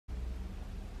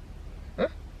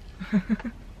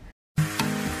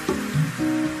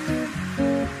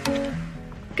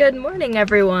Good morning,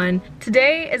 everyone.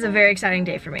 Today is a very exciting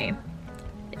day for me.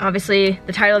 Obviously,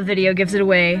 the title of the video gives it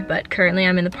away, but currently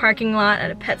I'm in the parking lot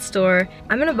at a pet store.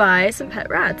 I'm gonna buy some pet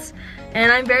rats, and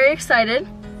I'm very excited.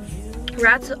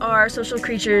 Rats are social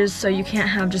creatures, so you can't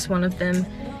have just one of them.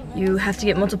 You have to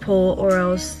get multiple, or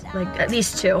else, like at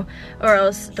least two, or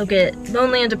else they'll get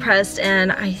lonely and depressed,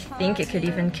 and I think it could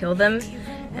even kill them.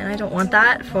 And I don't want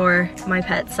that for my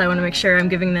pets. I wanna make sure I'm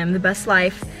giving them the best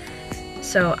life.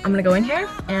 So I'm gonna go in here,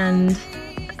 and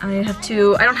I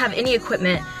don't have any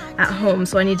equipment at home,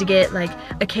 so I need to get like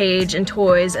a cage and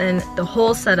toys and the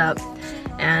whole setup,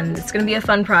 and it's gonna be a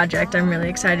fun project. I'm really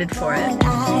excited for it.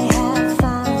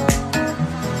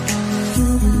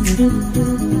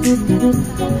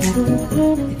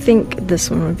 I think this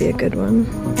one would be a good one.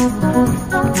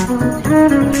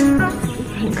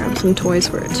 I'll grab some toys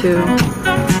for it too.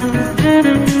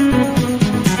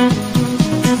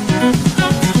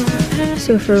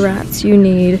 So for rats, you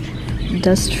need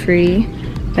dust-free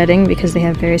bedding because they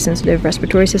have very sensitive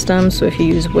respiratory systems, so if you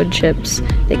use wood chips,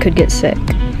 they could get sick.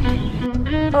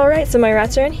 Alright, so my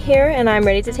rats are in here and I'm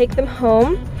ready to take them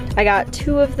home. I got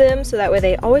 2 of them so that way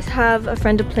they always have a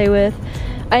friend to play with.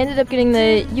 I ended up getting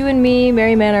the You and Me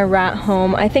Merry Manor rat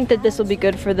home. I think that this will be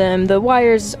good for them. The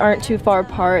wires aren't too far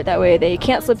apart, that way they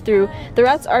can't slip through. The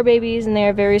rats are babies and they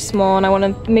are very small, and I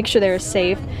want to make sure they're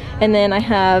safe. And then I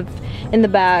have in the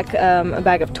back a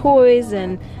bag of toys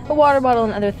and a water bottle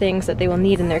and other things that they will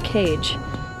need in their cage.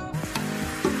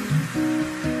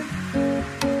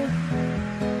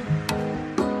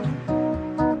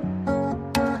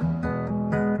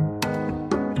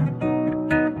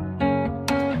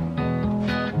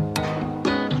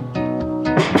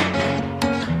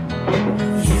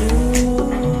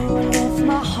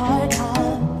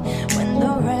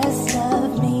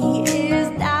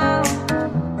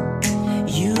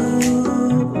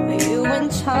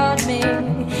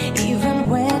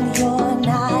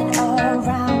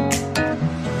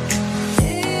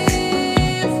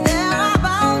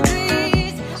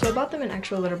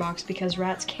 Litter box because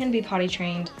rats can be potty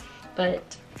trained,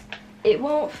 but it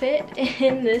won't fit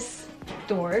in this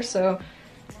door, so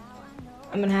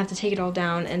I'm gonna have to take it all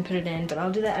down and put it in, but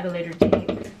I'll do that at a later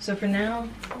date. So for now,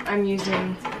 I'm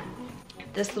using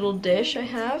this little dish I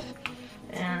have,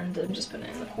 and I'm just putting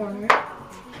it in the corner,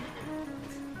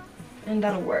 and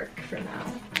that'll work for now.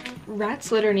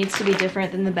 Rat's litter needs to be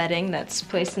different than the bedding that's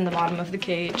placed in the bottom of the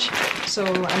cage, so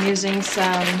I'm using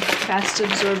some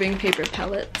fast-absorbing paper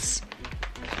pellets.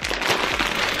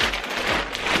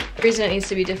 The reason it needs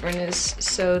to be different is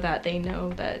so that they know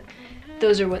that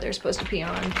those are what they're supposed to pee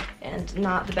on and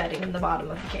not the bedding in the bottom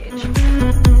of the cage.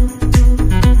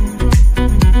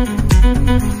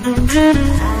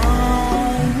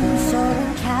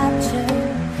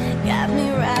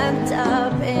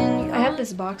 I have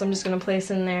this box I'm just going to place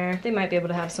in there. They might be able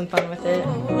to have some fun with it.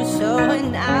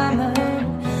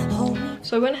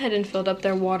 So I went ahead and filled up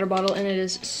their water bottle, and it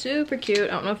is super cute.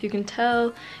 I don't know if you can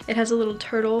tell. It has a little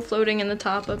turtle floating in the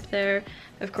top up there.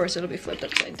 Of course, it'll be flipped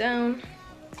upside down.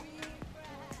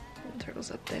 And the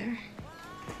turtle's up there.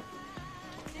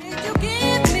 So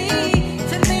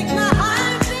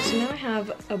now I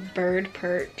have a bird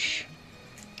perch.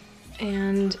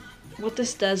 And what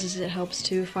this does is it helps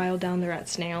to file down the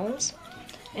rat's nails.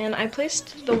 And I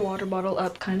placed the water bottle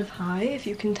up kind of high, if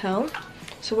you can tell.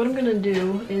 So what I'm gonna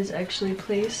do is actually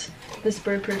place this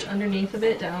bird perch underneath of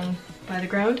it down by the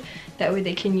ground. That way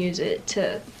they can use it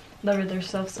to lever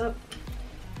themselves up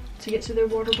to get to their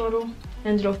water bottle,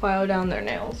 and it'll file down their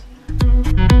nails.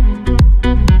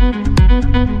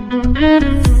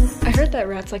 I heard that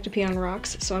rats like to pee on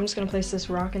rocks, so I'm just gonna place this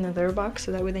rock in the litter box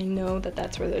so that way they know that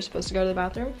that's where they're supposed to go to the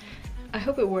bathroom. I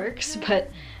hope it works,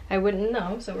 but I wouldn't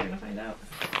know, so we're gonna find out.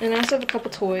 And I also have a couple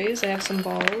toys. I have some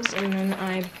balls, and then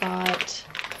I bought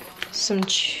some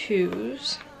chewing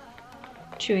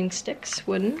sticks,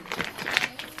 wooden.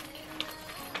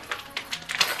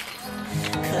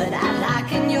 Could I lock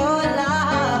in your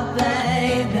love,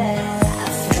 baby? I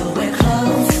feel we're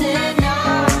close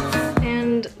enough.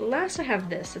 And last I have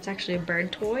this. It's actually a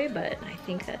bird toy, but I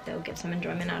think that they'll get some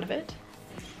enjoyment out of it.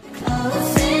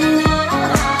 Close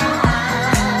enough.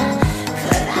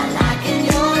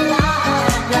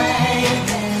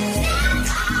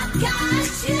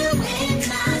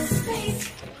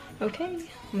 Okay,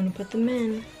 I'm gonna put them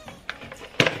in.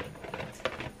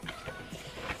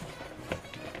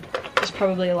 There's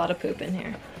probably a lot of poop in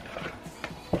here.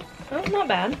 Oh, not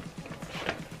bad.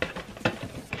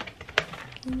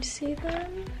 Can you see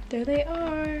them? There they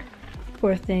are.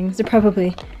 Poor things. They're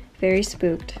probably very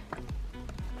spooked.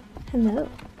 Hello.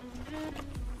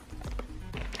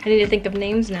 I need to think of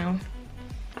names now.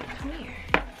 Come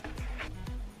here.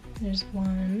 There's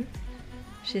one.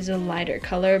 She's a lighter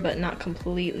color, but not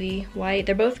completely white.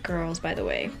 They're both girls, by the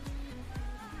way.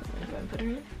 I'm gonna go and put her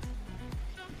in.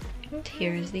 And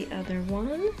here's the other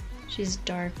one. She's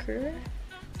darker.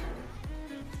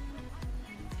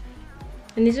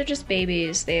 And these are just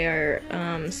babies. They are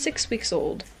 6 weeks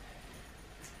old.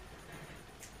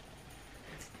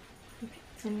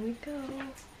 Okay, in we go.